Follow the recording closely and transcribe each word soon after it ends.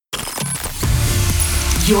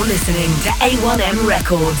You're listening to A1M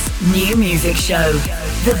Records New Music Show.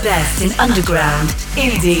 The best in underground,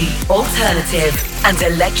 indie, alternative, and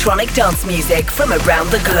electronic dance music from around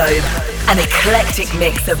the globe. An eclectic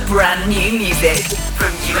mix of brand new music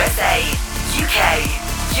from USA, UK,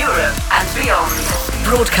 Europe, and beyond.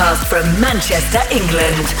 Broadcast from Manchester,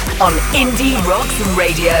 England on Indie Rocks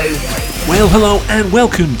Radio. Well, hello and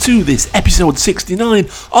welcome to this episode 69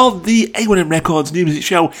 of the A1M Records New Music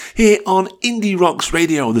Show here on Indie Rocks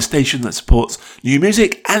Radio, the station that supports new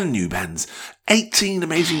music and new bands. 18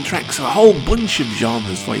 amazing tracks, a whole bunch of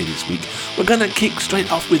genres for you this week. We're going to kick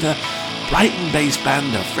straight off with a Brighton-based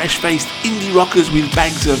band of fresh-faced indie rockers with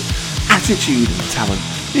bags of attitude and talent.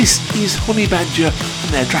 This is Honey Badger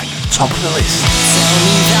and their track Top of the List. Tell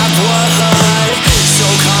me that word, so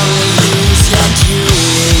commonly used yet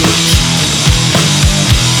unique.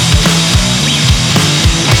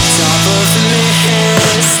 Top of the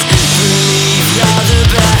list, believe you're the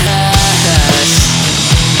best.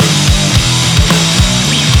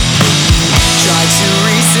 Try to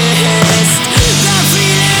resist, that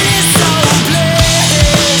feeling is so bliss.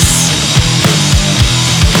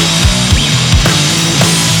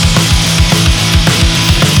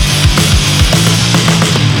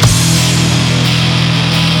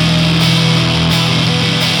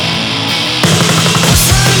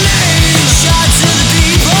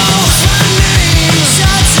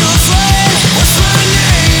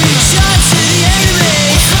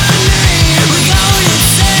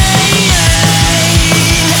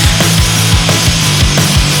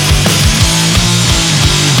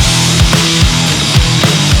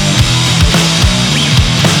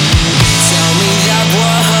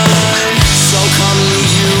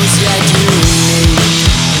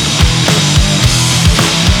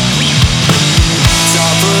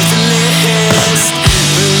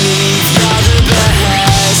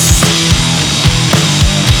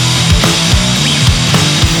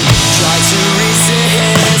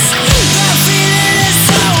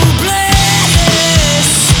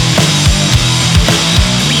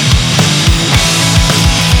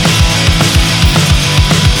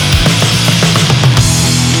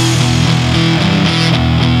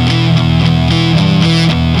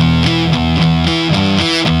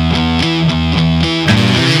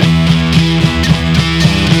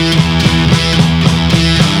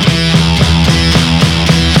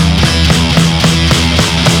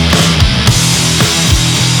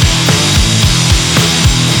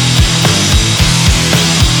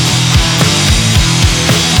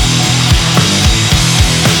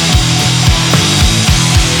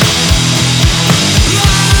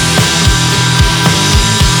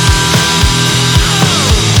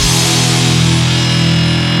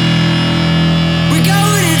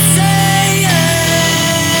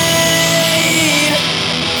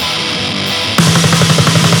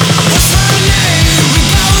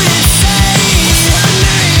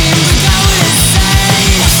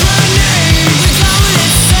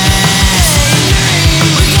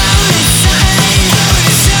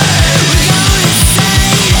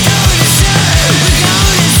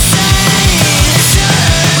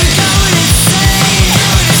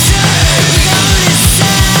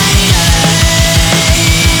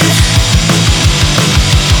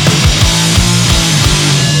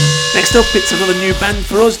 Next up, it's another new band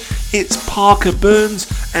for us. It's Parka Burns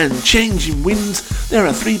and Changing Winds. They're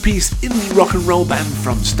a three-piece indie rock and roll band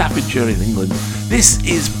from Staffordshire in England. This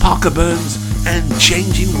is Parka Burns and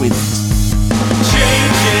Changing Winds.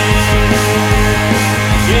 Changing,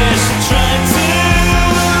 yes, I'm trying to.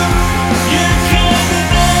 You can't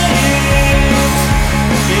deny it.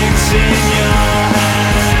 It's in your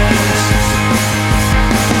hands.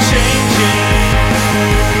 Changing,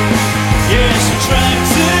 yes, I'm trying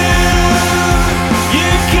to.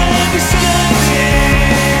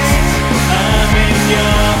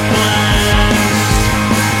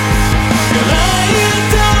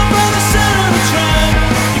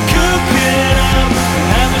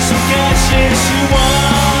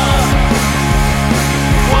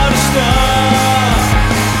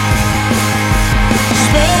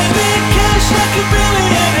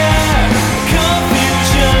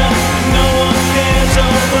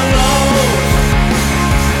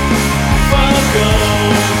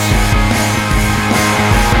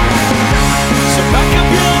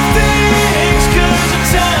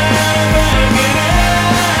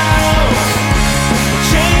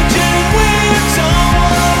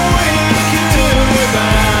 Do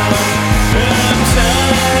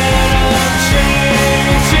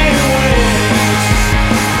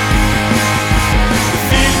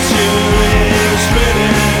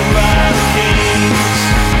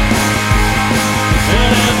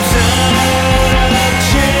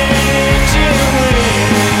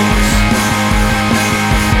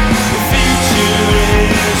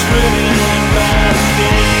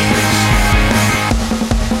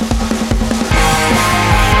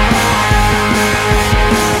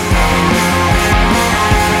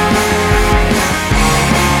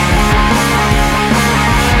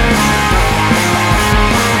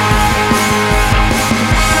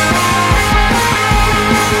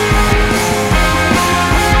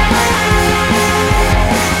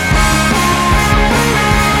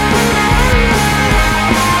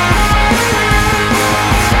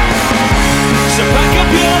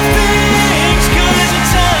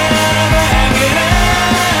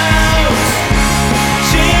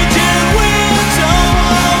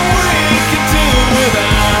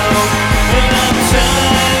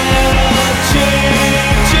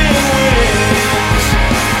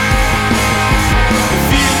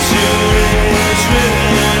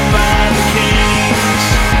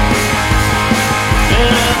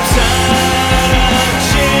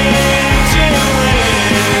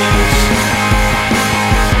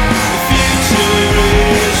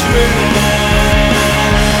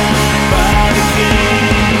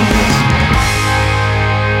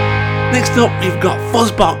Next up, we've got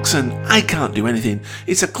Fuzzbox and I Can't Do Anything.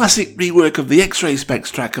 It's a classic rework of the X-Ray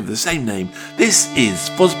Specs track of the same name. This is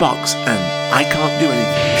Fuzzbox and I Can't Do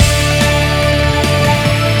Anything.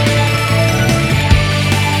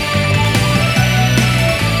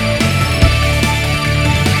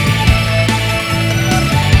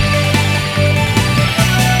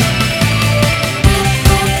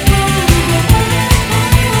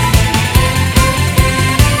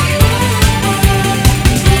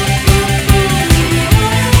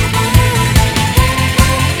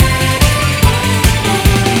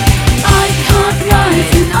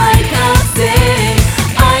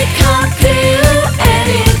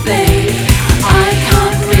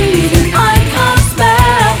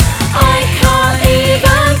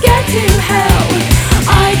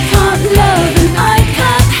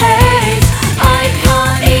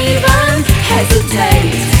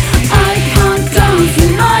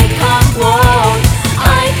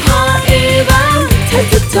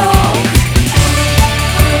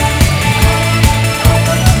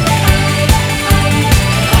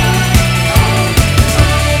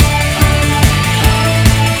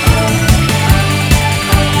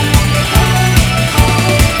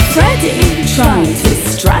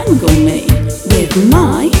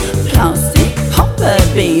 My plastic popper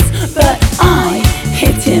bees, but I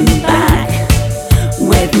hit him back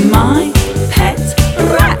with my pet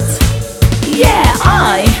rat. Yeah,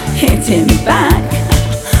 I hit him back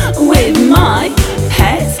with my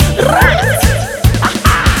pet rat.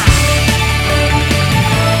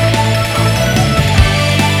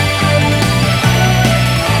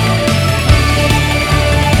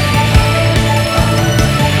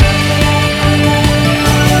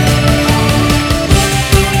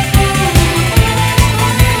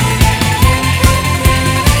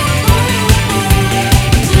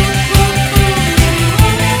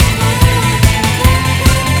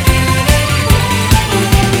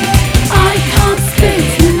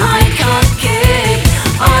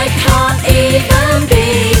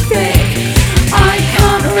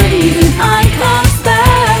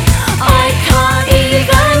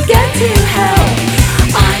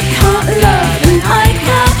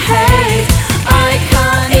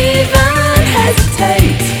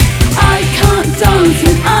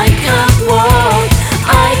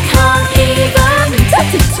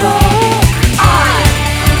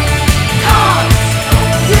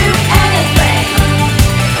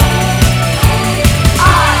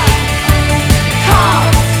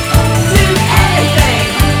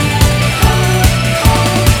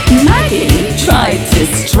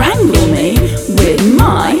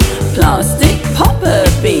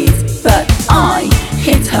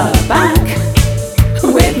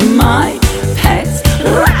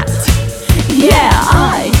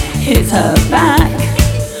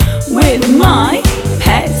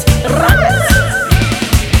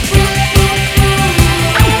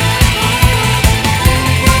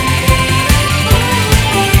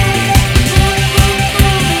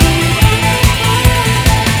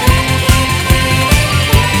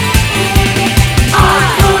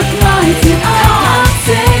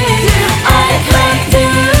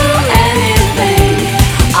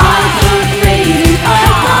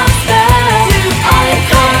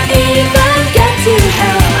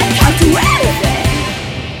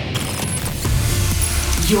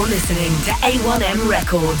 A1M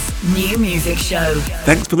Records New Music Show.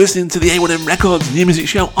 Thanks for listening to the A1M Records New Music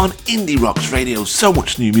Show on Indie Rocks Radio. So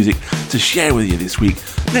much new music to share with you this week.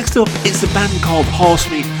 Next up, it's a band called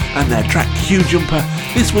Horsemeat and their track Que Jumper.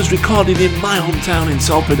 This was recorded in my hometown in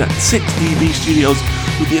Salford at 6DB Studios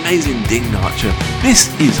with the amazing Ding Archer. This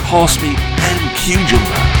is Horsemeat and Que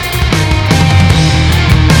Jumper.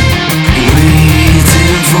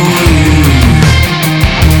 Waiting for you,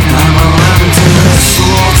 I'm a lamb to the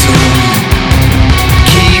slaughter.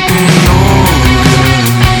 Keeping order,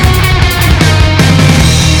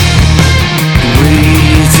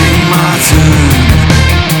 waiting my turn,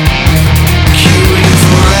 queuing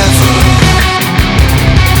forever,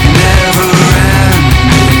 never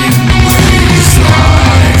ending with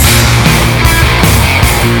life.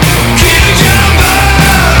 Que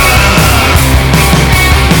Jumper!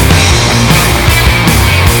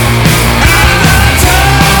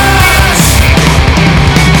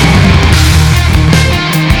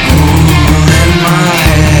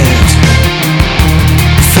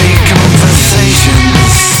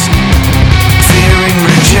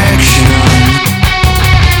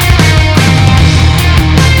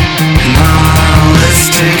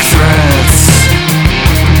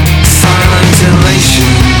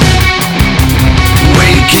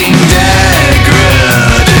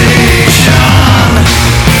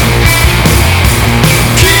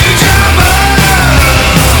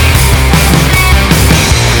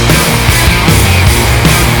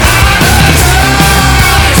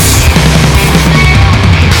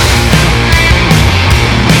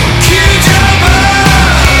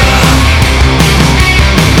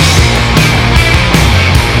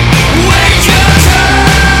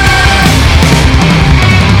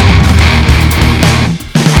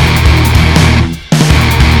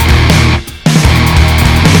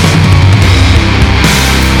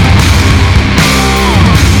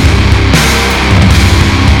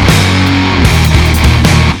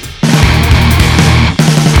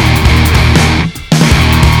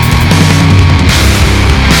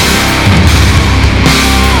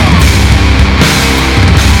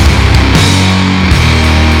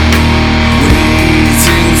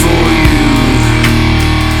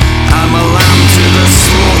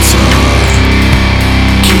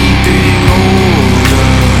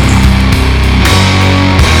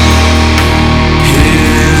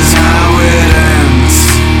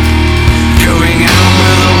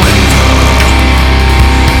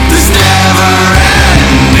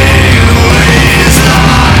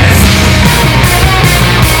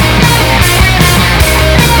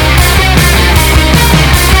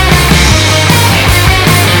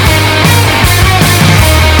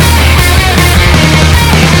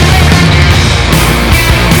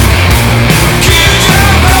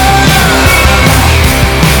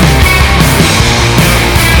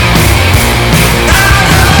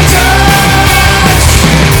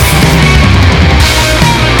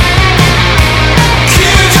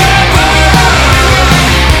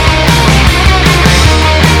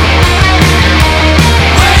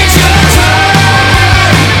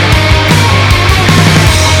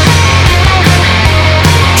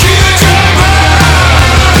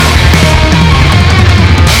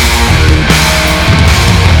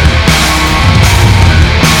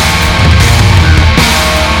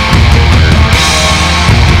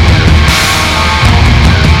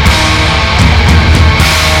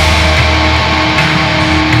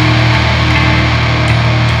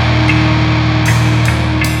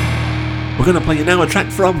 We're going to play you now a track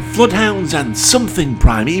from FloodHounds and Something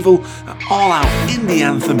Primeval, an all-out indie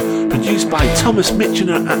anthem produced by Thomas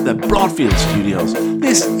Mitchener at the Broadfield Studios.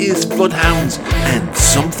 This is FloodHounds and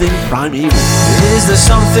Something Primeval. Is there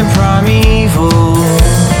something primeval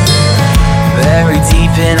buried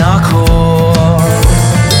deep in our core?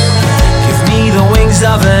 Give me the wings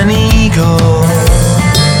of an eagle.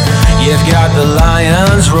 You've got the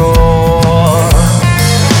lion's roar.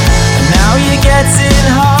 And now you're getting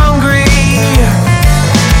hungry.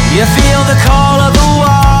 You feel the call of the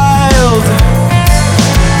wild.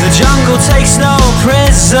 The jungle takes no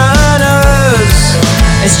prisoners.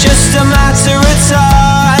 It's just a matter of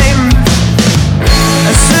time.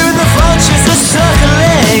 And soon the vultures are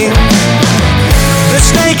circling. The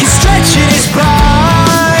snake is stretching his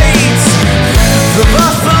bite. The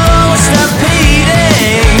buffalo is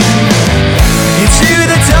stampeding into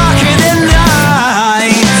the dark of the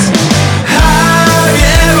night. Have you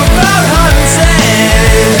ever felt hunted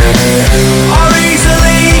or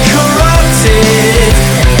easily corrupted?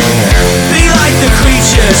 Be like the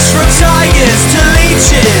creatures, from tigers to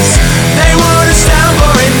leeches. They won't stand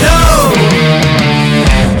for it, no.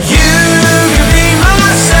 You can be my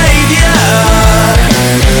savior,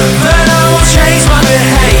 but I will change my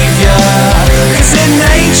behavior. Cause in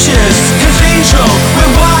nature's cathedral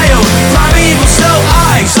we're wild, primeval, so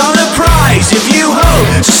eyes on the prize. If you hope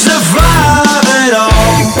to survive it all.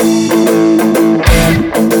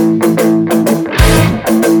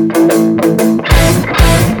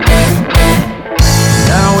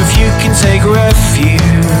 Now if you can take refuge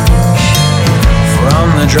from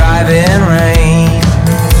the driving rain,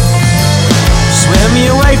 swim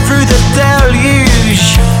your way through the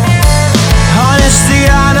deluge, harness the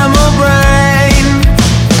animal brain.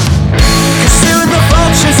 Cause soon the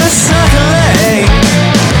vultures are circling.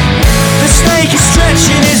 The snake is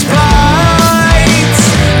stretching his bite.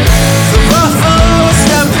 The buffalo is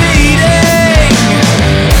stampeding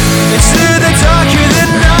into the dark of the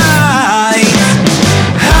night.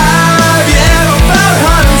 Have you ever felt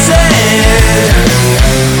hunted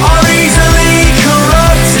or easily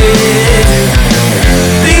corrupted?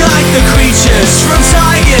 Be like the creatures, from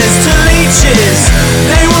tigers to leeches.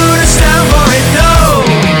 They wouldn't stand for it, no.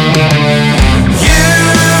 You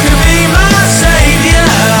can be my savior,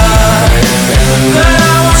 but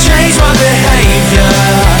I will change my behavior.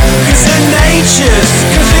 Cause in nature's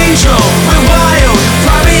cathedral we're wild,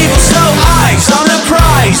 primeval, so eyes on the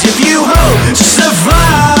prize. If you hope to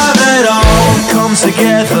survive it all. Come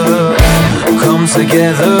together, come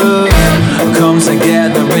together, come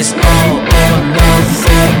together. It's all or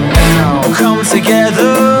nothing now. Come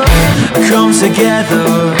together, come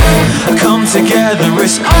together, come together.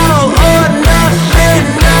 It's all or nothing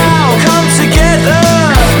now. Come together,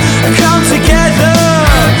 come together,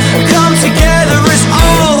 come together. It's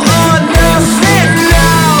all or nothing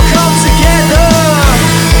now. Come together,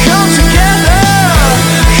 come together,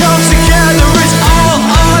 come together. It's all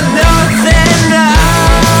or nothing now.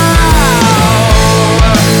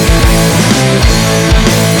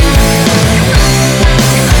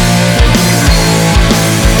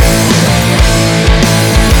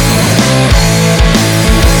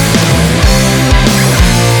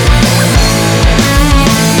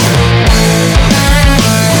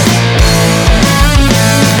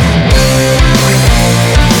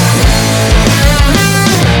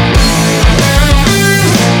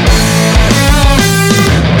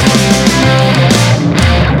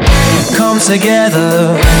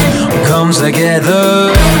 Together, come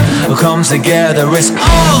together, come together. It's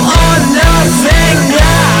all or nothing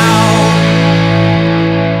now.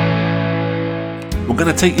 We're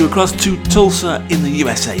going to take you across to Tulsa in the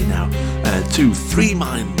USA now, to Three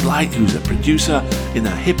Mind Blight, who's a producer in the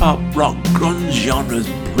hip-hop, rock, grunge genres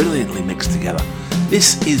brilliantly mixed together.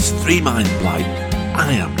 This is Three Mind Blight,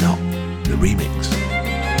 I Am Not, the remix.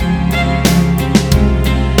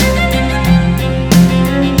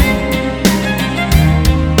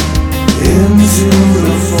 Into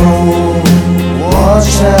the fold,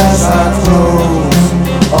 watch as I close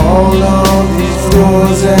all of these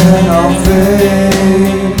doors and I'll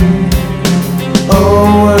fade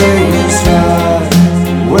away inside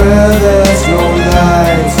where there's no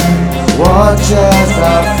light. Watch as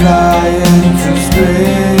I fly into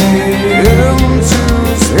space,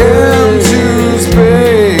 into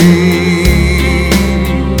space.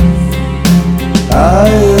 I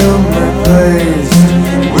am replaced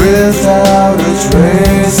without a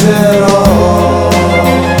trace at all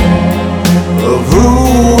of who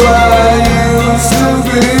I used to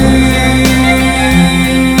be.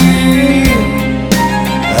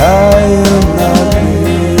 I am not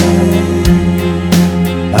me.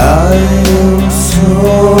 I am so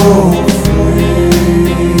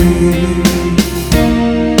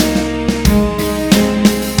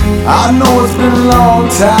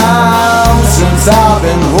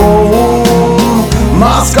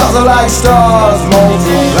stars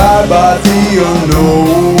multiplied by the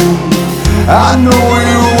unknown. I know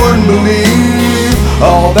you wouldn't believe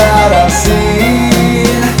all that I've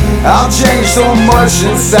seen. I've changed so much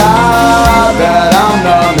inside that I'm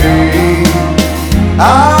not me.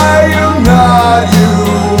 I am not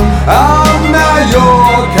you, I'm not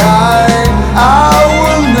your kind. I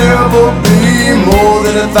will never be more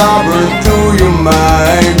than a thought running through your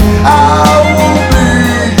mind. I won't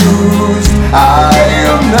be used, I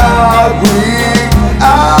am not weak. I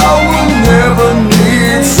will never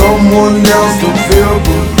need someone else to feel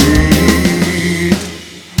complete.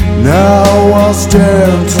 Now I'll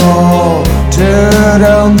stand tall, tear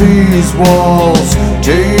down these walls,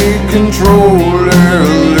 take control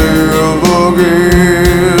and live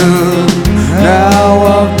again. Now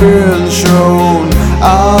I've been shown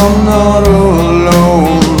I'm not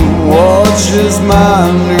alone. Watch as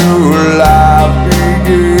my new life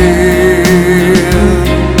begin.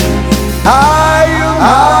 I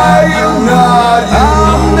am not you,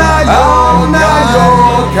 I'm not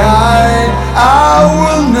your kind. I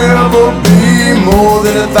will never be more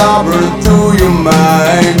than a thought running through your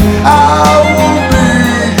mind. I won't be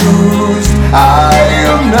used, I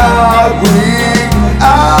am not weak. I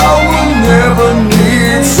will never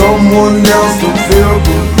need someone else to feel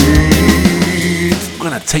complete. I'm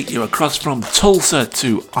going to take you across from Tulsa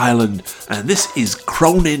to Ireland, and this is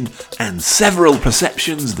Cronin and Several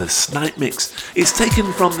Perceptions, the Snipe mix. It's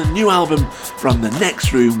taken from the new album from the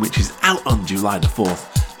next room, which is out on July the 4th.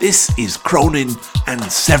 This is Cronin and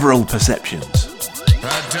Several Perceptions.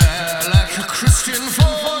 I die like a Christian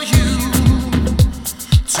for you,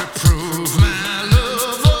 to prove my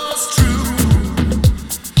love was true.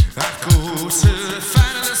 I'd go to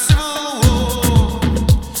fight in a civil war,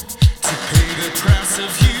 to pay the price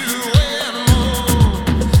of you and more.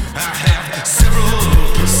 I have several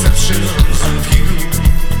perceptions of you.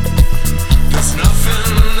 There's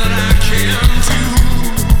nothing that I can do.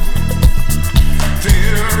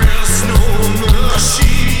 There is no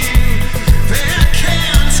machine that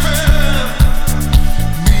can turn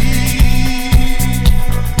me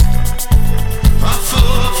off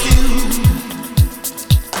of you.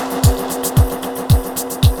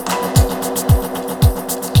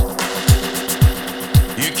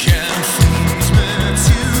 You can freeze me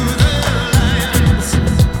to the lions.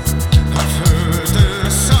 I've heard the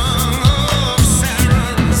song of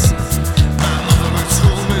sirens. My mother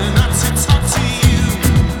told me not to talk to you.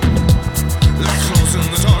 Like closing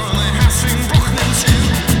the door on the house being broken into.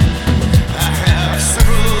 I have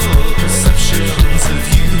several perceptions of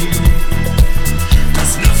you.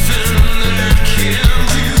 There's nothing that I can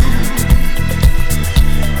do.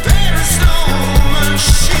 There is no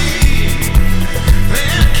machine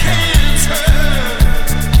that can turn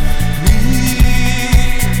me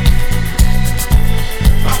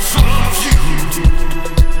off of you.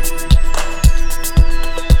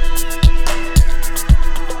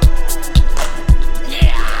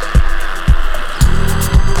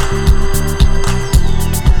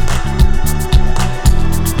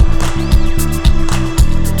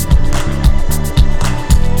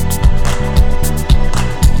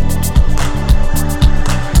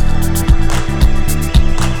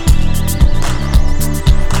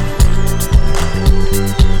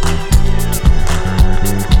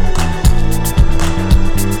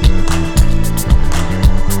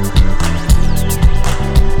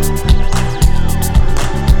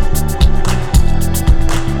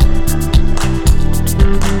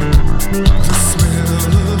 The smell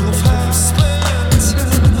of hospital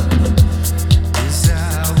is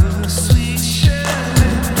our sweet share.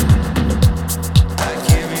 I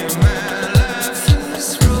give you my life as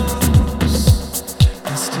rose,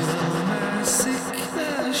 and still my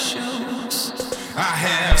sickness shows. I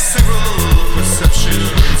have several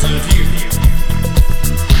perceptions of you.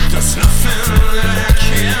 There's nothing that I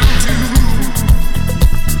can do.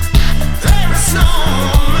 There is no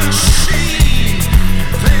machine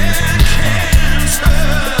that can turn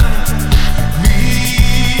me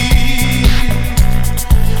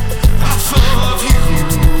off of you,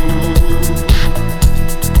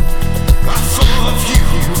 off of you,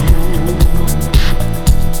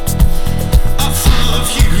 off of you, off of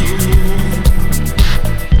you.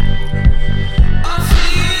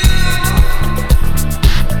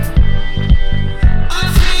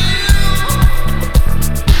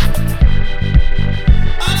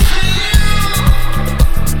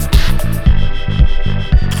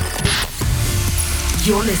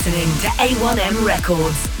 You're listening to A1M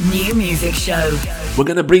Records New Music Show. We're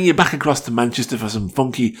going to bring you back across to Manchester for some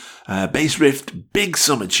funky bass riffed big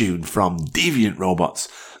summer tune from Deviant Robots.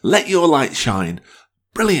 Let Your Light Shine.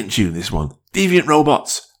 Brilliant tune, this one. Deviant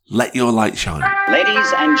Robots, Let Your Light Shine.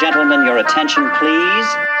 Ladies and gentlemen, your attention, please.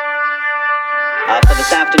 For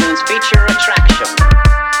this afternoon's feature attraction.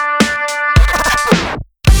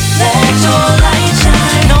 Let your light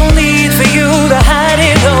shine. No need for you to hide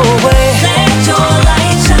it away. Let your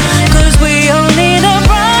light shine. 'Cause we all need a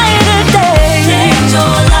brighter day. Let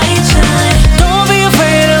your light shine. Don't be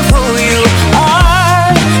afraid of who you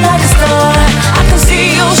are. Like a star, I can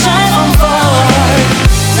see you shine from far.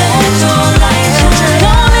 Let your light shine.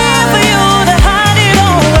 No need for you to hide it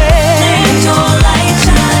away. Let your light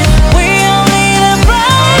shine. We all need a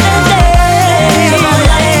brighter day. Let your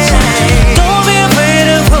light shine. Don't be afraid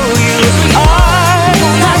of who you are.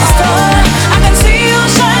 Like a star, I can see you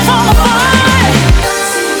shine from afar. I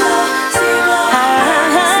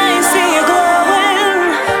see you glowing.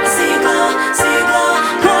 See you glow, see you glow.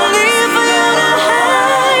 No need for you to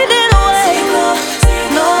hide it away.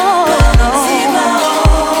 No, no.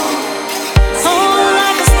 Oh,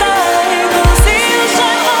 like a star, I can see you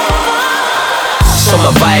shine from afar.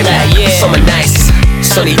 Summer vibe, summer nice,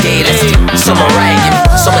 sunny day, let's do summer ride,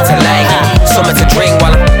 summer to like, summer to drink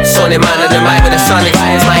while I'm sunny man of the mind with the sun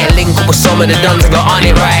is might link up with some of the duns and go on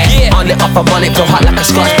it right. On it up, I'm on it, feel hot like a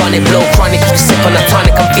Scotch bonnet, blow chronic, you sip on a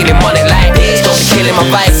tonic, I'm feeling money like this. Don't be killing my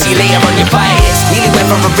vibe, see you later on your bias. Really went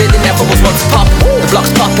from a rhythm, never was once pop. The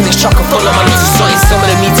block's popping, it's chock full of my losing soil. Some of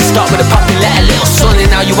them need to start with a popping, let a little sun in.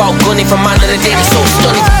 Now you out gunning from man of the day, it's so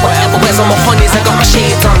stunning. Whatever wears on my honeys, I got my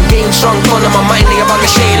shades on. Game strong, fun on my mind, they on the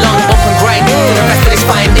shade long. Up and grind, for the rest of this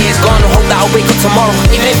fine day is gone. I hope that I'll wake up tomorrow,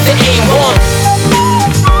 even if it ain't warm.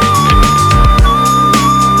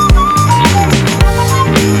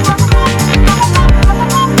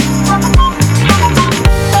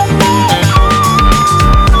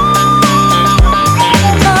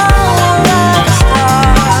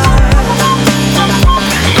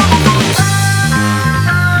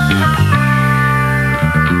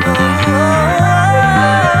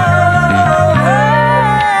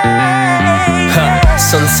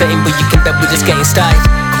 Sunsetting, but you can bet we're just getting started.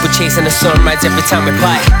 Couple chasing the sunrise every time we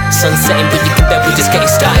pie. Sunsetting, but you can bet we're just getting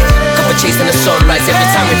started. Couple chasing the sunrise every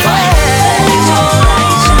time we pie.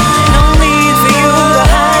 No need for you to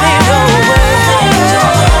hide it away.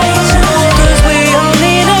 'Cause we all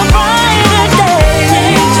need a brighter day.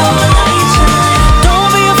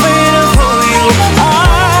 Don't be afraid of who you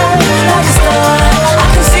are. Like a star,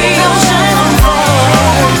 I can see you shine from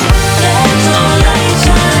far. Let your light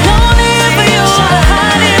shine. No need for you to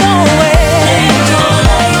hide it away. Let your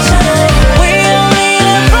light shine. We all need a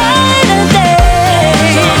brighter day.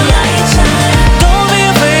 Let your light shine. Don't be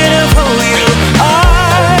afraid of who you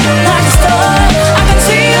are. Like a star, I can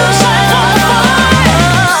see you shine from far.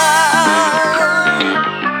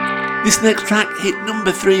 This next track hit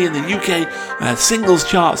number 3 in the UK singles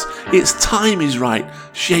charts. It's Time Is Right,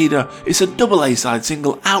 Shader. It's a double A-side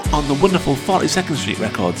single out on the wonderful 42nd Street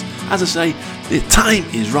Records. As I say, the Time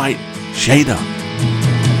Is Right, Shader.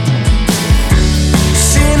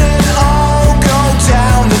 Seen it all go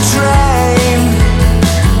down the drain.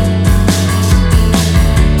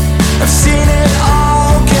 I've seen it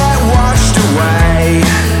all get washed away.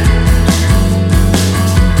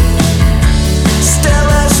 Still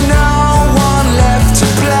there's no one left to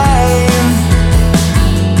blame.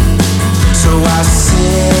 So I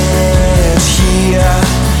sit here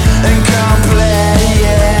and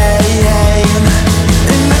complain.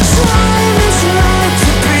 And the time is right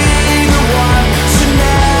to be the one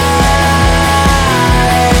tonight.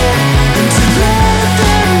 And to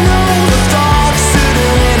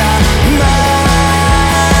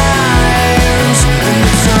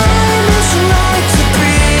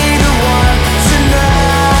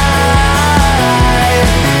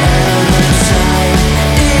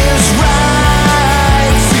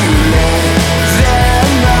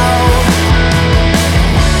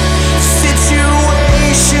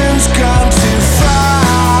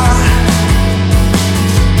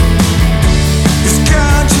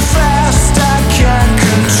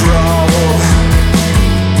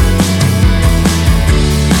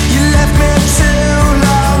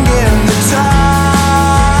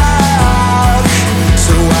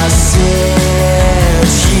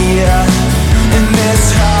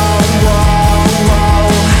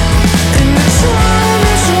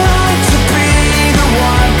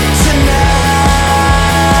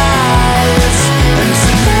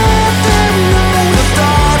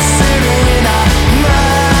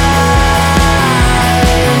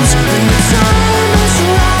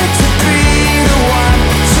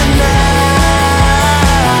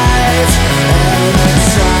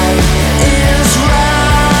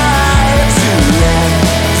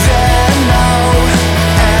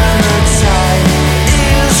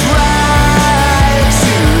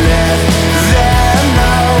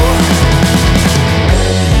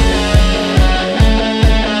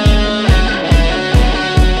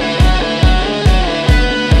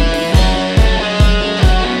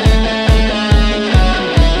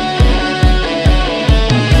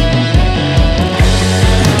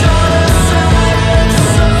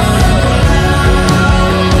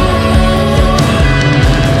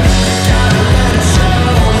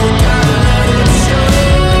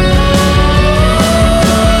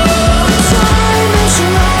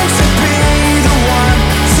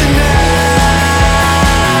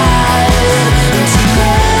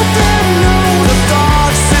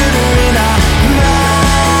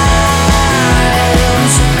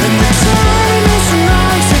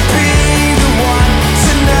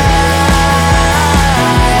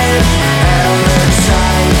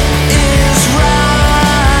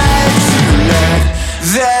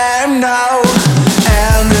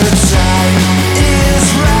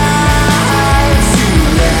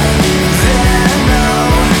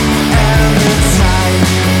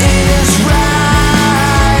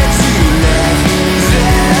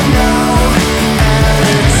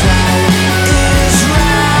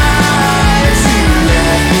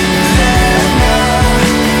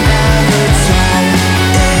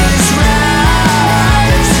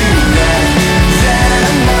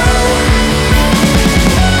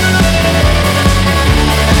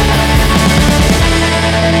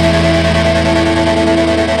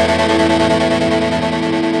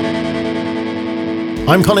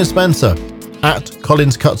I'm Colin Spencer, at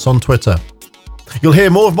Collins Cuts on Twitter. You'll hear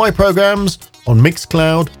more of my programs on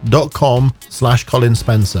mixcloud.com/Colin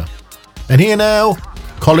Spencer. And here now,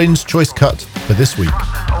 Colin's choice cut for this week.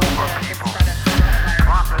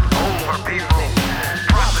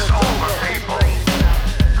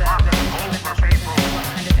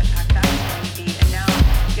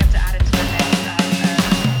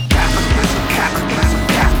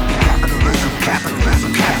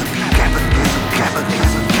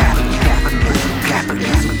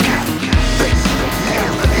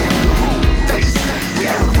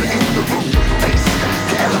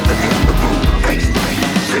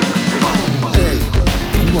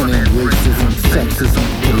 Sexism,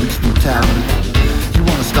 police brutality. You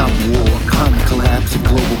wanna stop war, climate collapse, and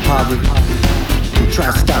global poverty? You try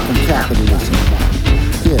stopping capitalism.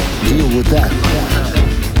 Yeah, deal with that.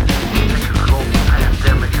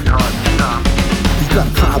 You got a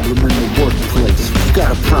problem in the workplace. You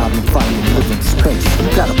got a problem finding living space. You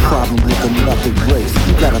got a problem with another race.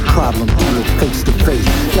 You got a problem dealing face to face.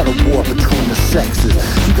 You got a war between the sexes.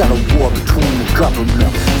 You got a war between the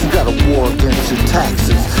government. You got a war against your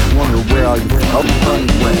taxes. Wonder where are you from?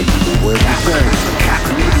 Anyway, where you been?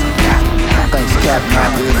 Thanks,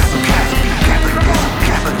 Capitalism.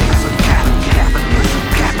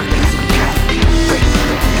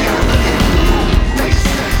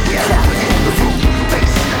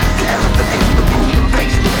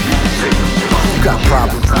 You got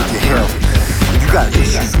problems with your health. You got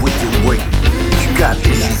issues with your weight. You got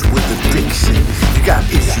issues with addiction. You got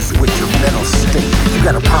issues with your mental state. You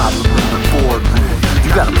got a problem in the boardroom. You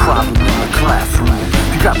got a problem in the classroom.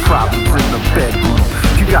 You got problems in the bedroom.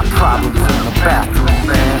 You got problems in the bathroom,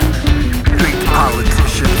 man. You hate the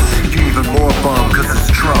politicians. You even more bummed cause it's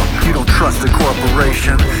Trump. You don't trust the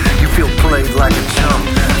corporation. You feel played like a chump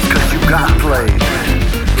cause you got played.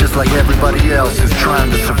 Just like everybody else who's trying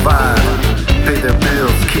to survive. Pay their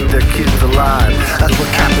bills, keep their kids alive. That's what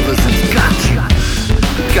capitalism's got you.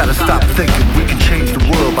 Gotta stop thinking we can change the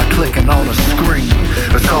world by clicking on a screen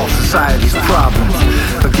or solve society's problems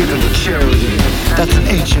or give it a charity. That's an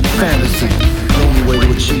ancient fantasy. The only way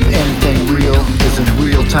to achieve anything real is in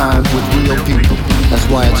real time with real people. That's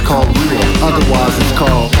why it's called real. Otherwise it's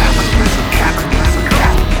called capitalism, capitalism,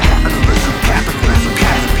 capitalism, capitalism, capitalism.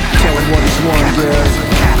 Tell them what it's one,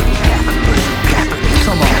 Gary.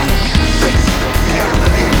 Come on.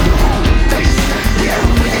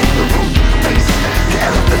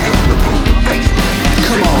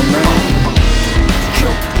 Come on, man.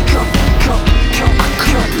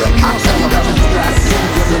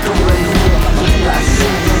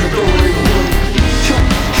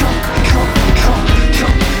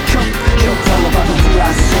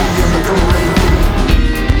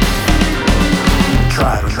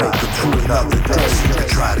 Try to make it through another day.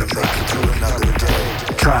 Try to make it through another day.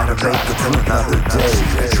 Try to make it through another day.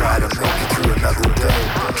 Try to make it through another day.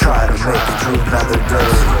 Try to make it through another day. Try to make it through another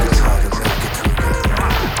day.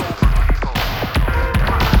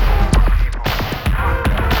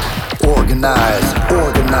 Organize,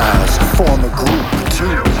 organize, form a group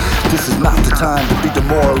too. This is not the time to be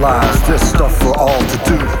demoralized. There's stuff for all to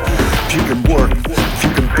do. If you can work, if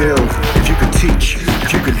you can build, if you can teach,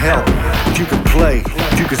 if you can help, if you can play,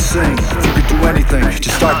 if you can sing, if you can do anything,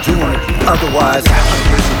 just start doing it. Otherwise,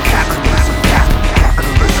 capitalism, capitalism,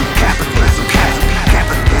 capitalism, capitalism, capitalism,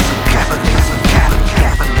 capitalism,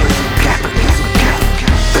 capitalism, capitalism,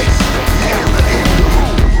 face the elephant in the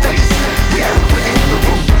room, face the elephant in the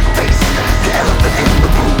room, face the elephant in the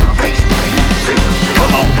room, face the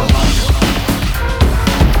come on.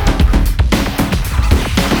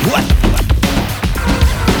 What?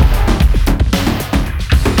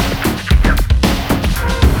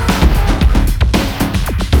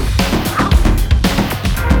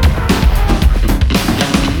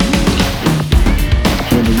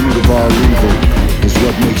 All evil is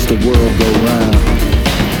what makes the world go round.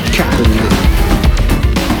 Capitalism.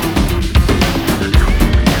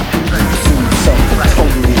 Seems something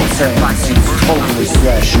totally insane, seems totally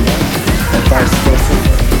irrational, and vice versa.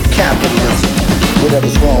 Capitalism.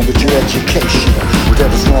 Whatever's wrong with your education,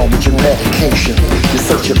 whatever's wrong with your medication, you're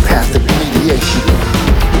searching past the mediation.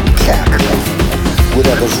 Capitalism.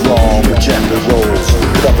 Whatever's wrong with gender roles,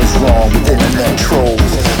 whatever's wrong with internet trolls,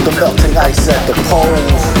 the melting ice at the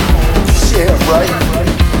poles. Yeah, right.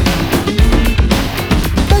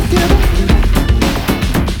 Thank you.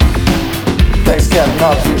 Thanks, Captain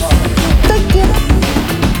Obvious. Thank you.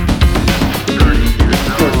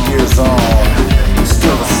 30 years on,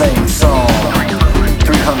 still the same song.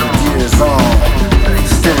 300 years on,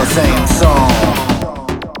 still the same song.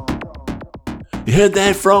 You heard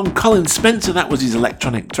there from Colin Spencer, that was his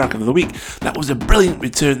electronic track of the week. That was a brilliant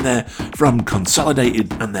return there from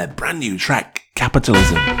Consolidated and their brand new track,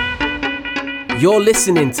 Capitalism. You're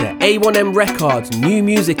listening to A1M Records New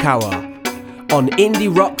Music Hour on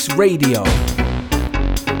Indie Rocks Radio.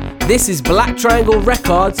 This is Black Triangle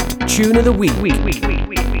Records Tune of the Week.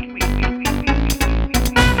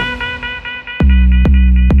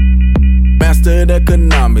 Mastered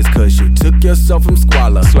economics cause you took yourself from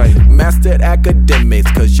squalor. Slave. Mastered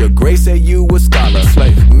academics cause your grade said you a scholar.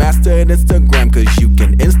 Slave. Mastered Instagram cause you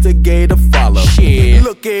can instigate a follow. Shit.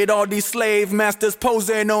 Look at all these slave masters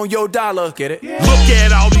posing on your dollar. Get it? Look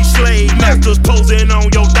at all these slave masters posing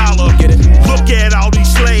on your dollar. Get it? Look at all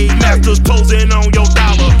these slave masters posing on your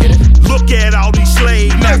dollar. Get it? Look at all these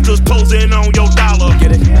slave masters posing on your dollar.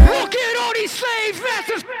 Get it? Look at all these slave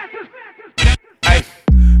masters. Hey.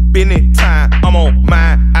 Business time, I'm on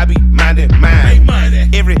mine, I be minding mine.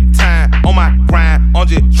 Every time on my grind, I'm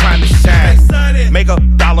just trying to shine. Make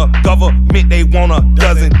 $1, government, they want a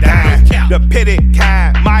dozen dime. The petty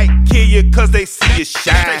kind might kill you cause they see you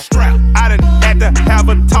shine. I done had to have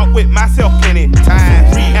a talk with myself plenty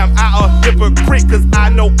times. Am I a hypocrite cause I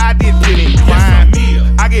know I did plenty crime.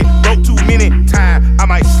 I get broke too many times, I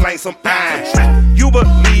might slang some fine. You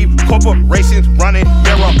believe corporations running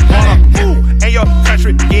marijuana, and your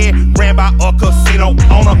country getting ran by a casino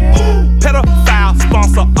owner. Pedophile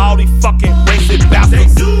sponsor all these fucking racist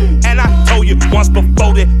bastards. And I told you once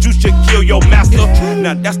before that you should kill your master.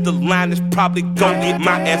 Now that's the line that's probably gon' get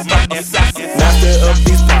my ass assassin. Master of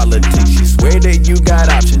these politics, you swear that you got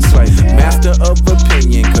options. Master of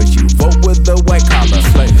opinion cause you vote with the white collar.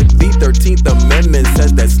 The 13th Amendment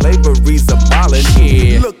says that slavery's abolished.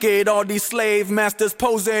 Yeah. Look at all these slave masters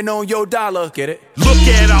posing on your dollar. Get it? Look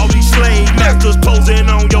at all these slave masters posing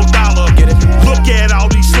on your dollar. Get it? Look at all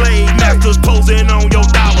these slave masters posing on your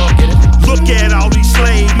dollar. Get it? Look at all these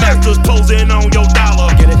slave masters posing on your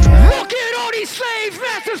dollar. Get it? Look at all these slave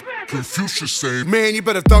masters. Confucius say, man, you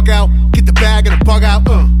better thug out. Get the bag and the bug out.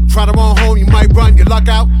 Try to run home, you might run your luck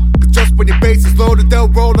out. Cause just when your base is loaded, they'll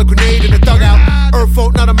roll a grenade in the dugout. Earth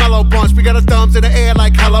folk, not a mellow bunch. We got our thumbs in the air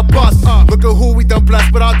like hella bust. Look at who we done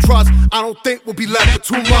blessed with our trust. I don't think we'll be left with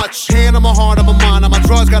too much. Hand on my heart, on my mind, on my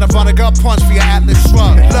drugs. Got a Vonda gut punch for your Atlas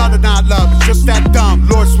shrug. Love or not love, it's just that dumb.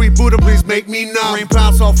 Lord, sweet Buddha, please make me numb. Rain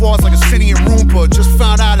bounce off walls like a Sinian Roomba. Just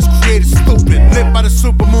found out it's created stupid. Lit by the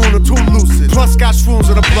supermoon, I'm too lucid. Plus got shrooms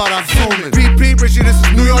in the blood, I'm zooming. BP, Richie, this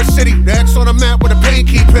is New York City. The X on the map with a pain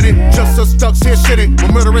keep hitting. Just us ducks here shitting.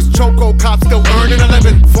 When murderous choco cops still earning a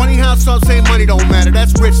living. Funny how some say money don't matter.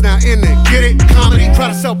 That's rich now, in it. Get it? Comedy. Try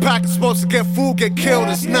to sell packets, supposed to get food, get killed.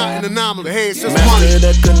 It's not an anomaly. Hey, it's just money.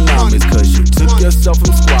 Mastered economics cause you took yourself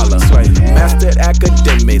from squalor. Mastered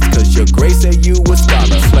academics cause your grade said you a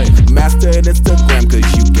scholar. Mastered Instagram cause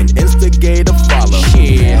you can instigate a follow.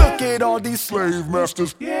 Yeah. Look at all these slave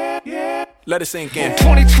masters. Let it sink in.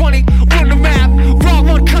 2020, run the map. Raw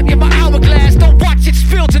one cut in my hourglass. Don't watch it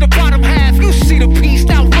spill to the bottom half. You see the piece,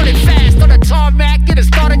 now run it fast. On the tarmac, get a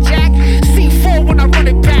starter jack. C4 when I run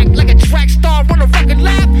it back. Like a track star, run a record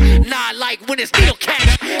lap. Nah, like when it's needle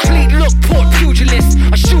catch. Clean look, port pugilist.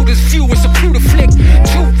 A shooter's view is a brutal flick.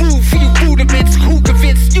 Too rude for you rudiments. Who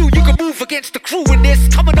convinced you can move against the crew in this?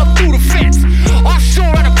 Coming up through the fence.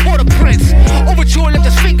 Offshore out of Port-au-Prince. Overjoyed left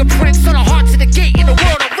his fingerprints on the heart to the gate in the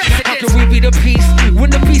world of residence. How can we be the peace when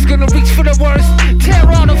the beast gonna reach for the worst? Tear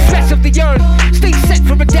all the flesh of the earth. Stay set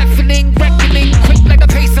from a deafening reckoning. Quick like the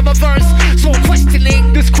pace of a verse. So I'm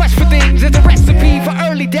questioning this quest for things is a recipe for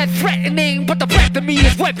early death threatening. But the breath of me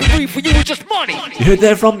is weaponry for you is just money. You heard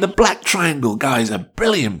there from the Black Triangle guys, a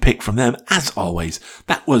brilliant pick from them as always.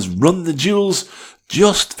 That was Rune the Jewels,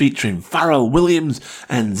 just featuring Pharrell Williams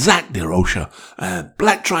and Zack de Rocha.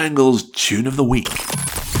 Black Triangle's Tune of the Week.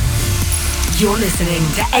 You're listening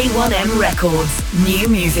to A1M Records New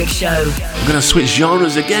Music Show. We're going to switch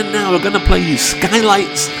genres again now. We're going to play you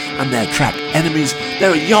Skylights and their track Enemies.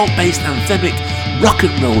 They're a York-based anthemic rock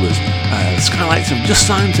and rollers. Skylights have just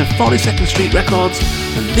signed to 42nd Street Records,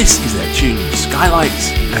 and this is their tune,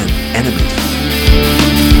 Skylights and Enemies.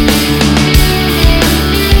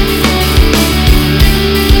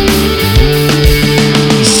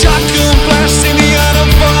 Shotgun blast in the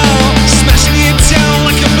autumn fall, smashing it down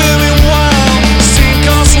like a building wall. Sink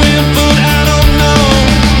or swim, but I don't know.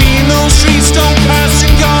 Me and those streets don't pass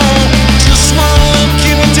and go. Just one look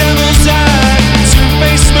in the devil's eye. Two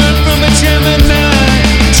basement from a Gemini.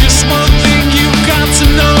 Just one thing you got to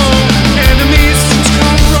know. Enemies, it's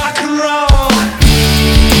called rock and roll.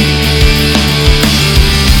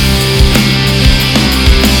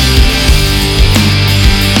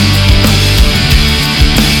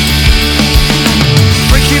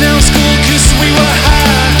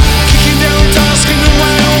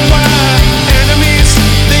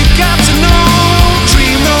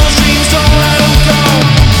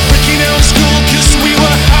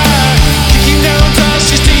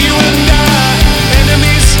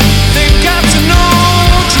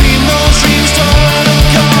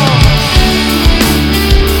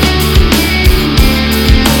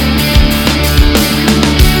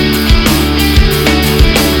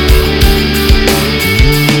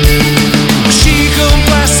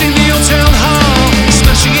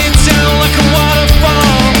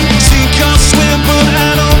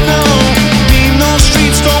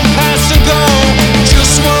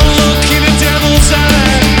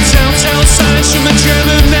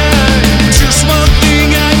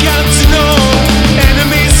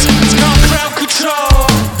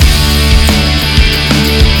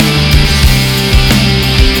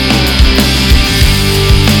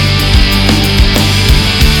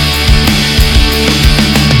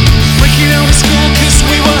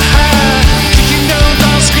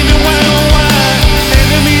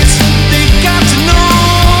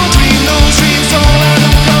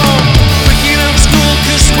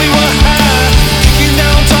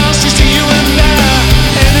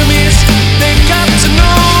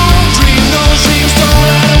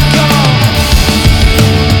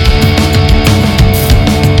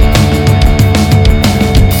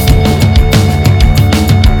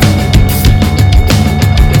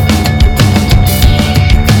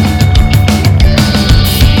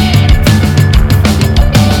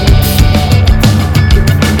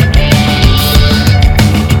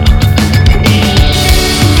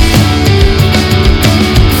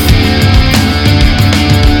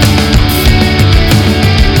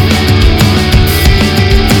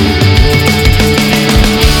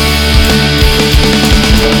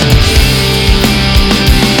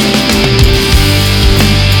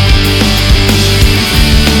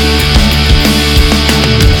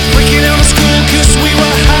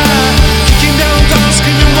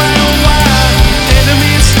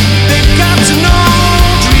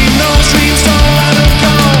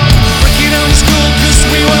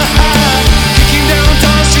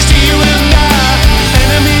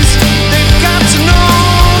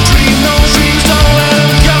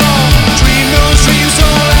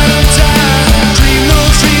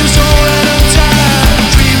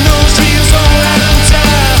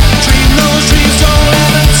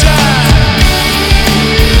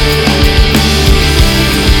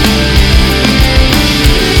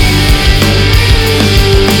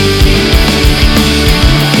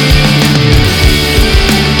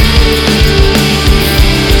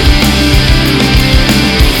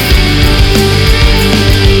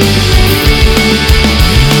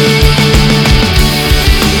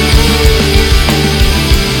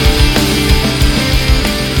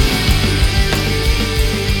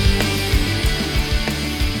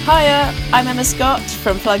 Hiya, I'm Emma Scott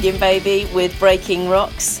from Plug-in Baby with Breaking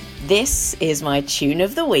Rocks. This is my tune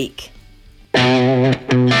of the week.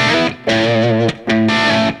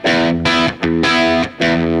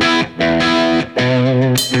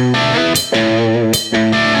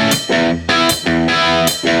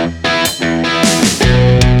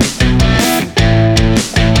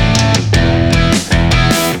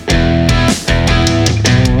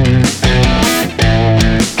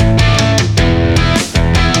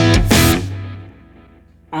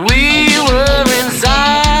 We were in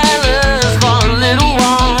silence for a little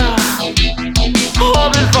while,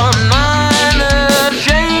 hoping for minor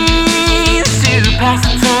change to pass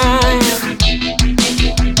the time.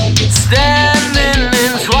 Standing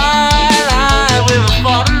in twilight with a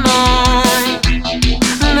thought of mine,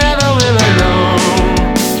 never will I know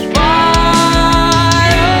why.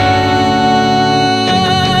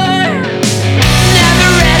 Never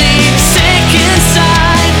ready, sick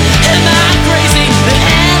inside. Am I crazy? The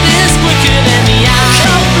hand is quicker than the eye.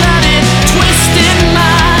 Cold-blooded, twisted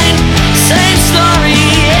mind. Same story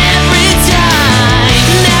every time.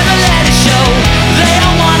 Never let it show. They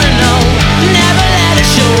don't wanna know. Never let it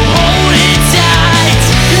show. Hold it tight.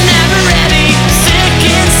 Never ready, sick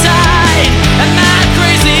inside. Am I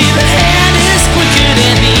crazy? The hand is quicker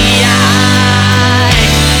than the eye.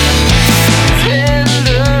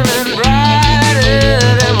 Tender and brighter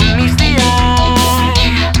than what meets the eye.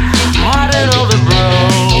 Harden all the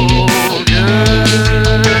broken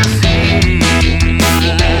seams.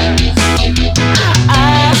 I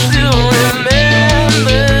still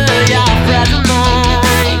remember your fragile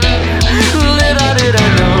mind. Little did I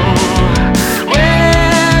know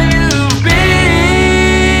where you've been.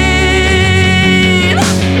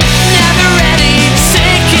 Never ready,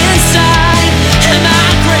 sick inside. Am I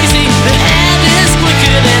crazy? The hand is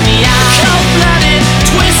quicker than the eye. Cold-blooded,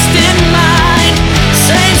 twisted mind.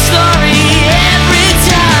 Same story every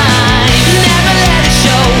time. Never let it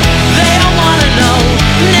show. They don't wanna know.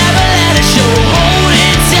 Never let it show. Hold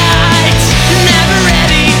it tight. Never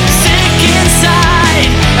ready, sick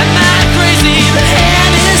inside. Am I crazy? The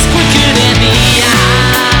hand is quicker than the eye.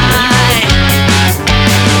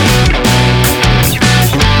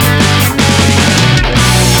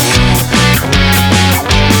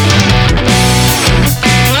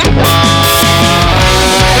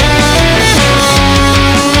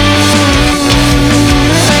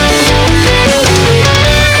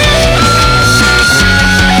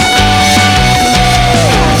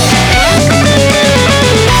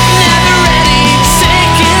 Never ready,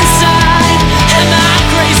 sick inside. Am I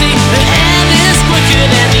crazy? The hand is quicker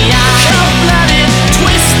than the eye. Cold-blooded,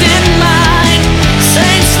 twisted mind.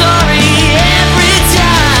 Same story every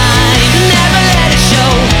time. Never let it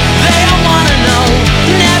show. They don't wanna know.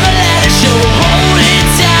 Never let it show. Hold it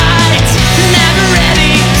tight. Never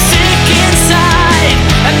ready, sick inside.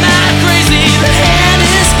 Am I crazy? The hand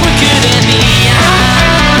is quicker than the eye.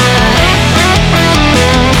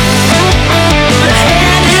 The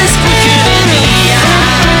hand is quicker than the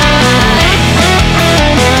eye.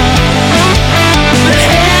 The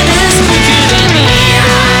hand is quicker than the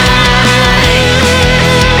eye.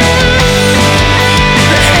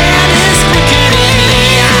 The hand is quicker than the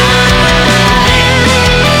eye.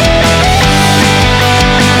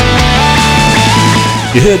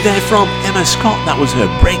 You heard there from Emma Scott, that was her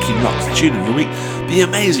Breaking Rocks tune of the week, the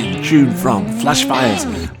amazing tune from Flashfires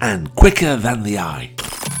and Quicker Than the Eye.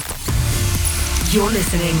 You're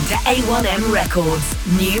listening to A1M Records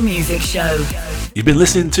New Music Show. You've been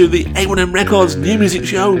listening to the A1M Records New Music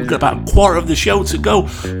Show. We've got about a quarter of the show to go.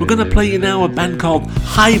 We're going to play you now a band called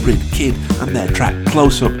Hybrid Kid and their track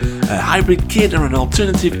Close Up. Hybrid Kid are an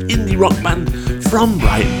alternative indie rock band from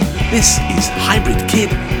Brighton. This is Hybrid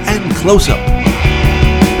Kid and Close Up.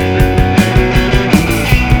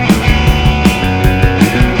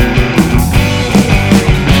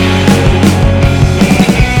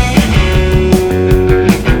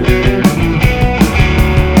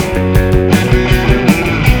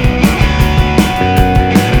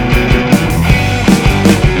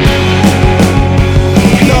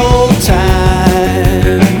 No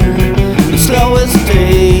time, the slowest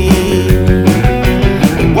day,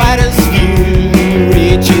 the widest view,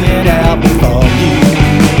 reaching out before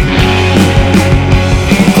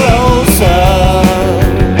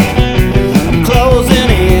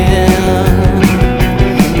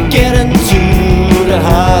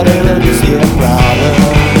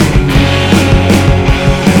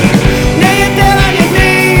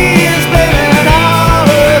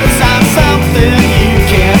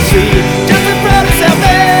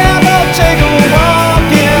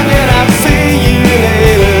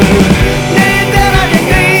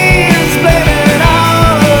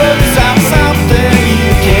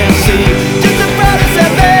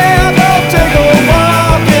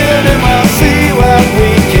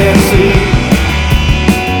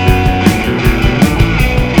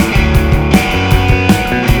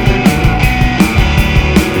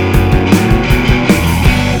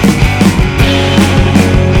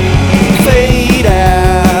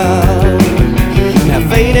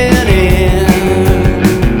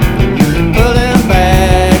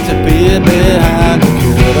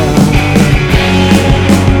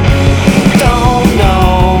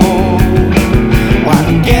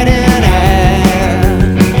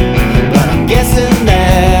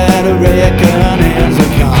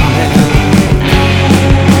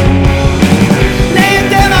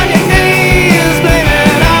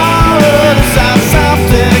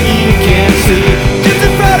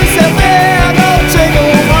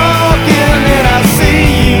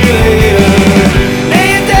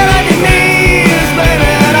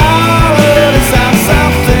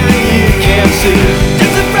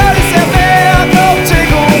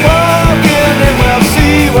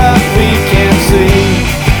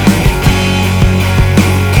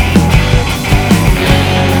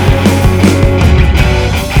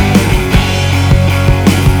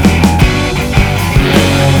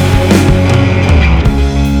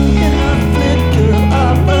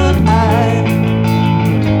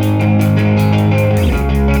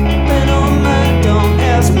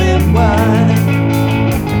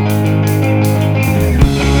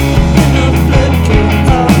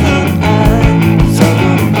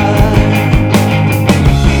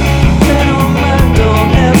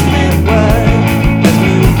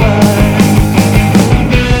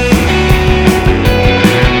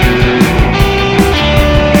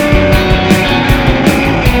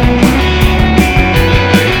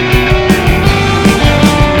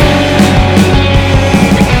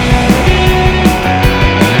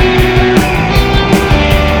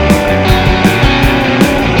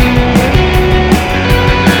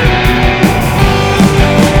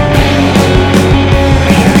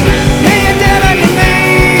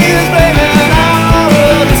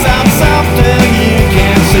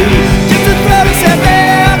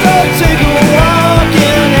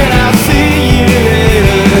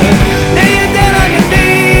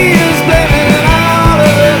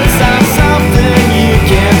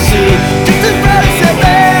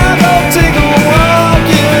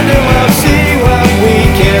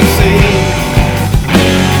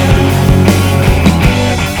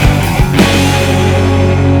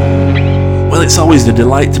a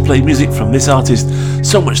delight to play music from this artist.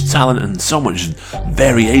 So much talent and so much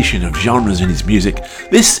variation of genres in his music.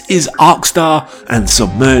 This is Arkestar and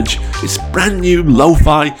Submerge. It's brand new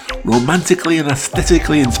lo-fi, romantically and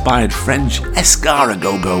aesthetically inspired French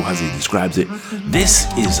escargot, as he describes it. This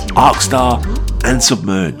is Arkestar and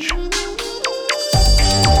Submerge.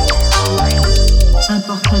 Un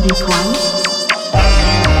portrait d'étoile.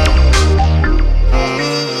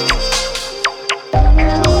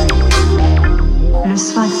 Le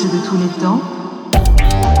sphinx de tous les temps.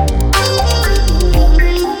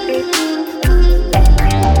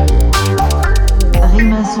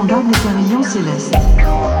 Rime insondable et carillon céleste.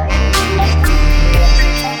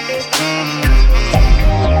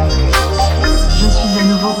 Je suis à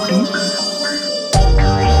nouveau pris.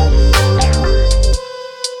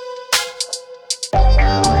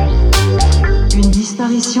 Une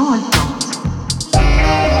disparition haletante.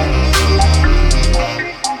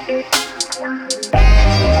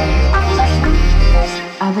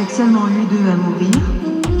 Avec seulement lui deux à mourir.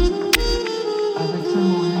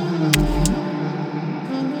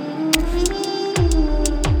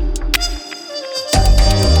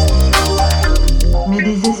 Mais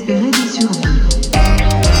désespéré de survivre.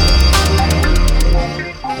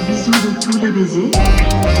 Bisous de tous les baisers.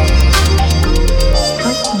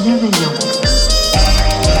 Reste bienveillant.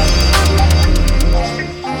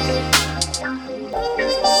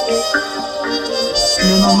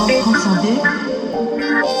 Le moment transcendé.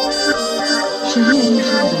 Chérie et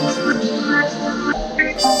Richard d'Est.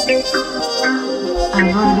 Un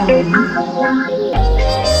vol vers le nous.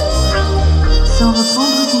 Sans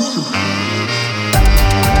reprendre son souffle.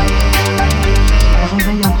 Un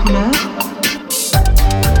réveil en couleur.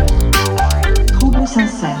 Trouble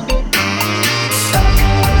sincère.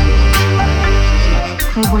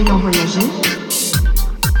 Prévoyant voyager.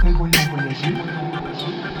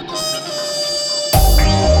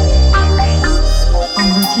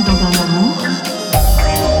 Englouti dans un amour.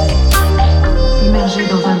 Immergé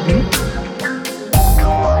dans un but.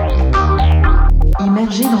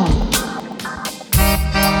 Immergé dans l'eau.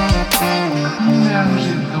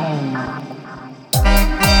 Immergé dans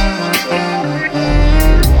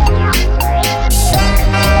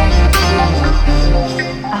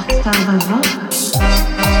Arkestar revint.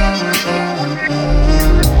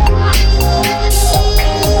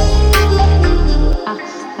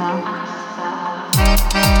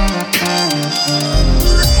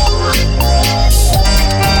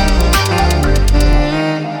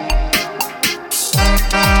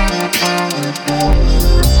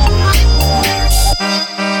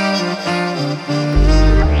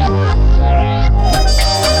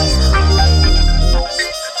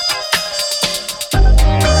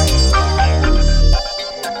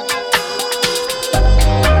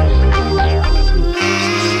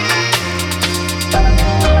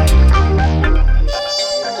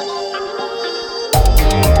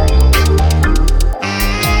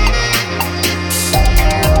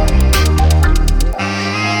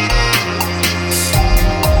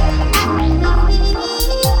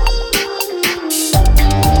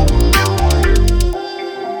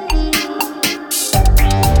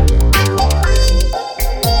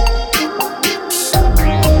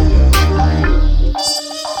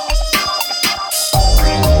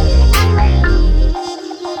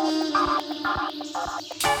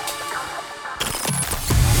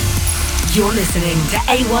 You're listening to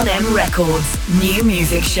A1M Records New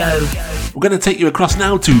Music Show. We're going to take you across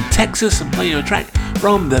now to Texas and play you a track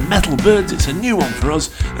from the Metal Byrds. It's a new one for us.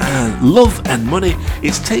 Love and Money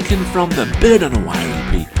is taken from the Bird on a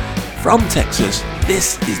Wire EP. From Texas,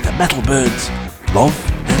 this is the Metal Byrds, Love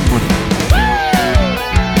and Money.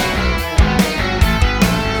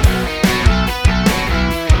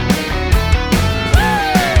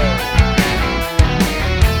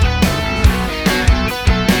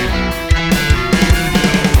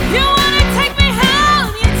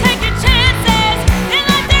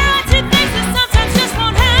 Circumstances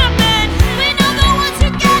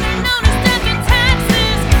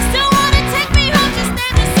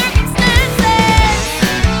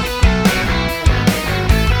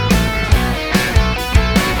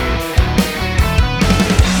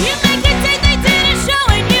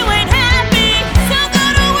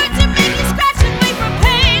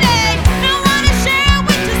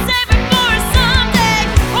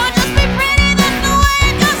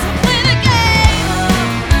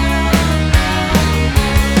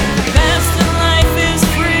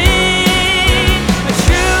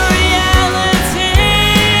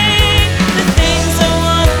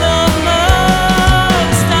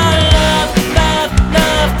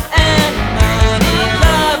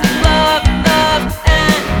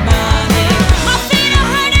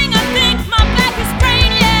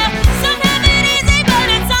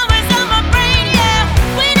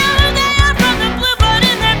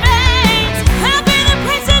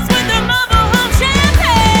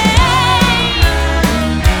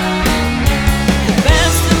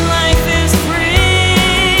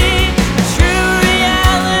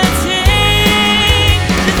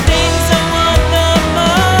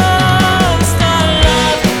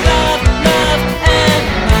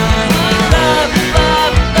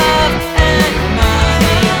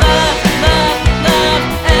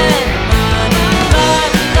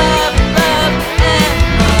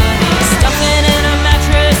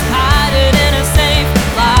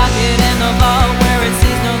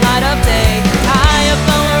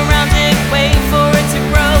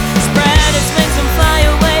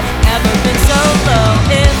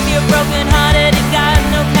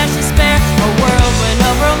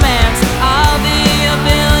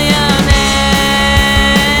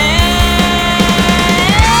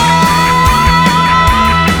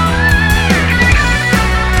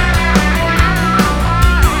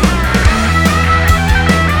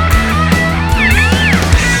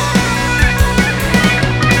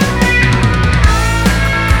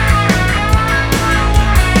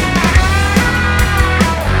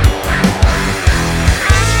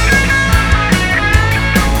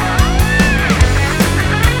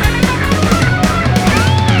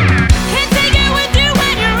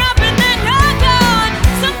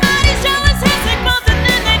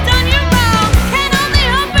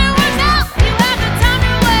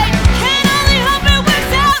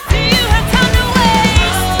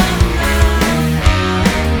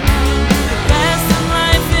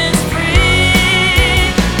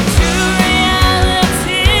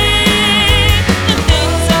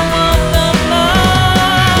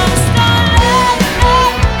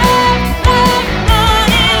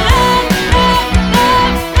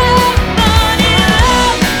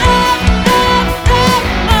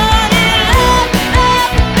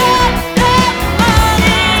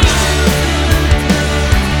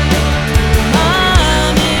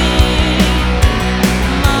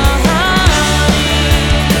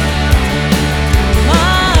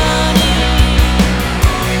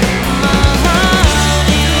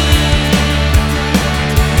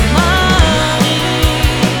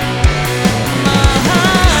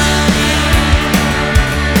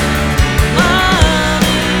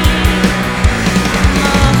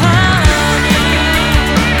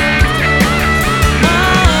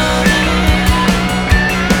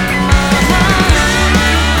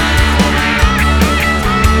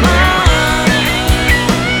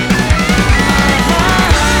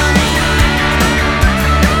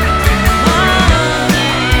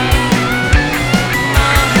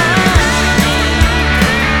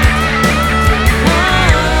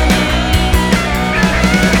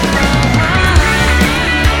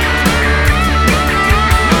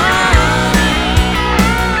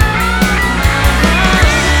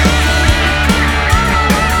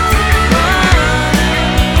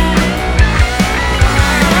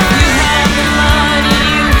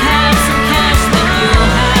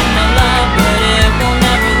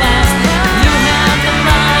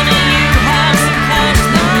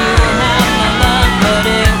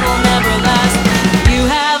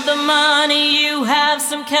have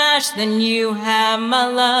some cash, then you have my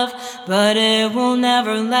love, but it will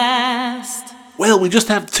never last. Well, we just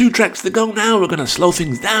have 2 tracks to go now. We're going to slow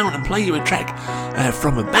things down and play you a track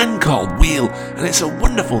from a band called Weal, and it's a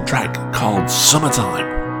wonderful track called Summertime.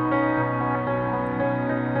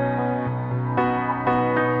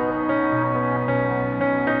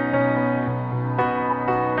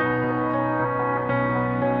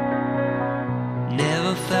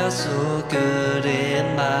 Never felt so good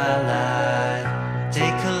in my life.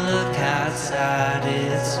 Take a look outside,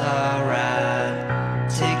 it's alright.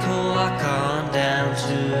 Take a walk on down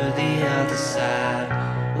to the other side.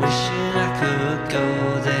 Wishing I could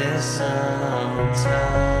go there sometime.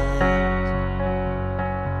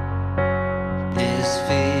 This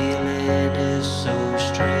feeling is so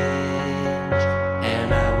strange,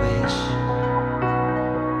 and I wish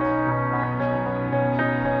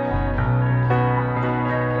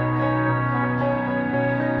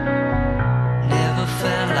never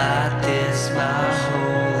felt like this my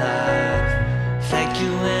whole life. Thank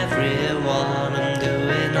you everyone, I'm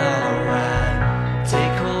doing alright.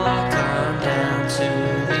 Take a walk on down to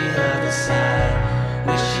the other side.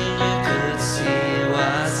 Wishing you could see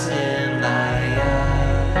what's in my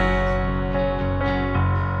eyes.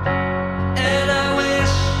 And I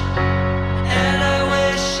wish, and I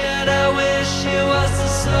wish, and I wish it was the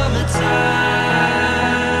summertime.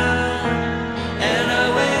 And I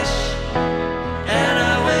wish, and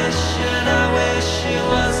I wish, and I wish it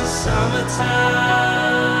was the summertime.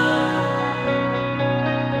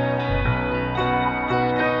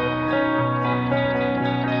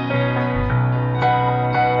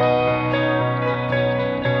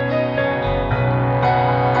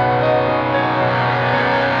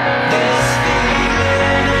 This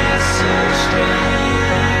feeling is so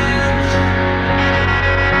strange.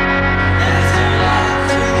 As I walk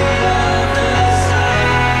to the other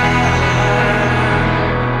side.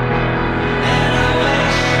 And I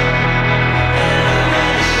wish, and I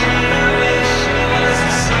wish, and I wish it was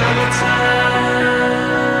the summertime.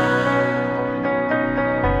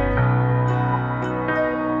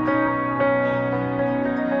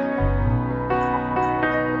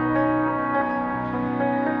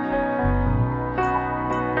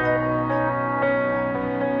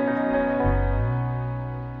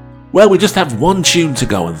 Well, we just have 1 tune to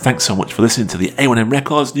go, and thanks so much for listening to the A1M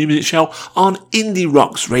Records New Music Show on Indie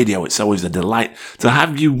Rocks Radio. It's always a delight to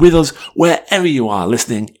have you with us wherever you are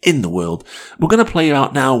listening in the world. We're going to play you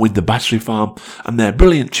out now with The Battery Farm and their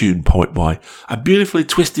brilliant tune, Poet Boy. A beautifully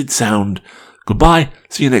twisted sound. Goodbye,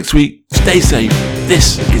 see you next week, stay safe.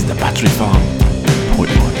 This is The Battery Farm, Poet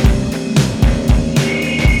Boy.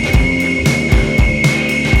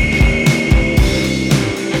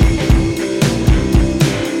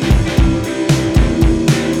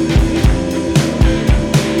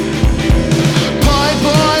 Poet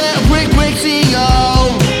boy, that brick CEO.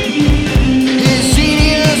 His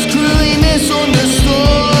genius cruelly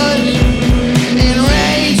misunderstood.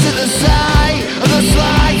 Enraged at the sight of the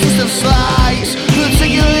slightest of slights,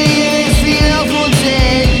 particularly in his female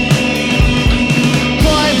footing.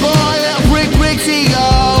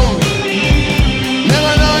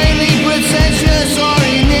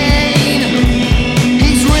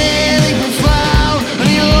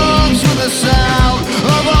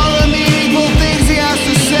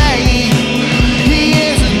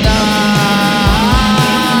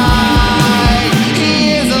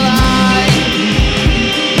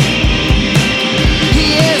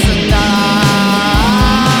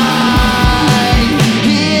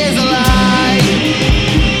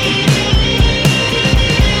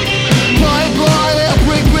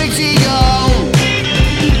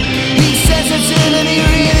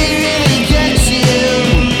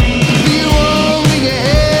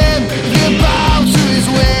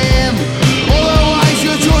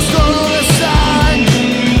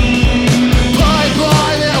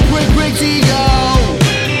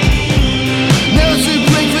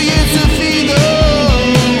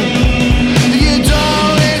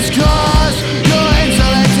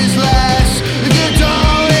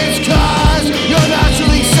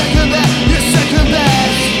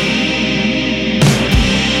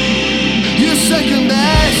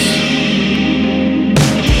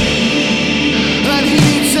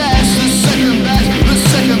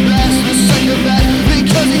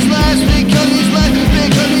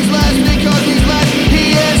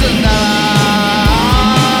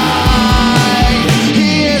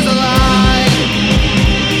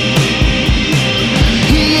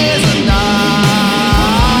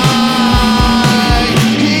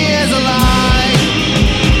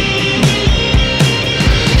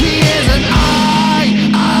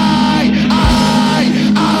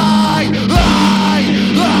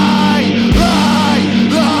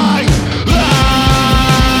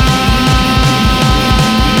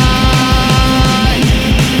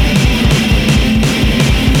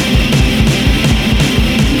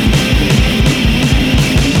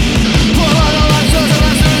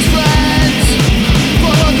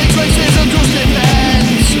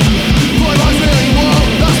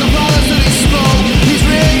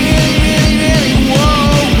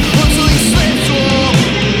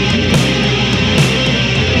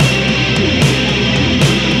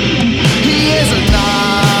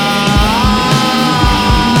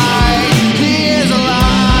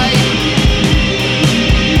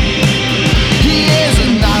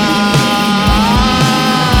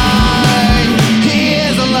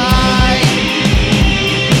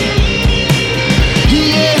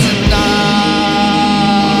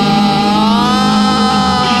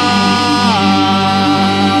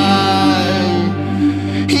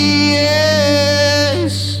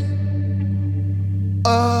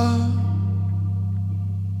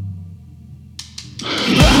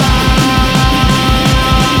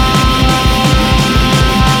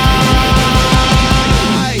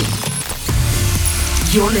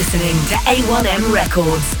 listening to A1M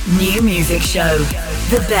Records New Music Show.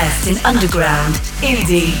 The best in underground,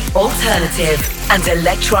 indie, alternative, and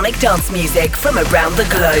electronic dance music from around the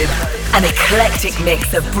globe. An eclectic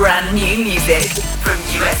mix of brand new music from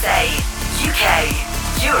USA, UK,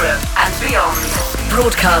 Europe, and beyond.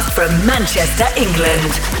 Broadcast from Manchester,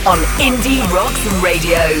 England on Indie Rocks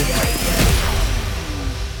Radio.